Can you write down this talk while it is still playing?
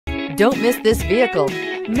Don't miss this vehicle.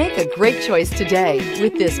 Make a great choice today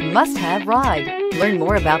with this must-have ride. Learn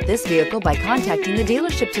more about this vehicle by contacting the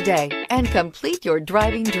dealership today and complete your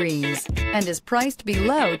driving dreams, and is priced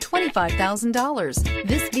below $25,000.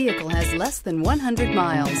 This vehicle has less than 100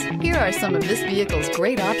 miles. Here are some of this vehicle's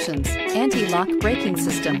great options: anti-lock braking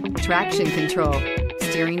system, traction control,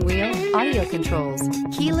 steering wheel audio controls,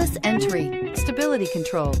 keyless entry, stability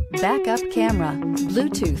control, backup camera,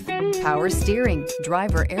 Bluetooth, power steering,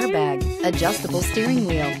 driver airbag, adjustable steering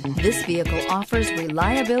wheel. This vehicle offers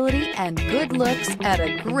reliability and good looks at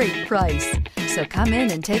a great price. So come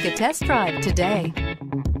in and take a test drive today.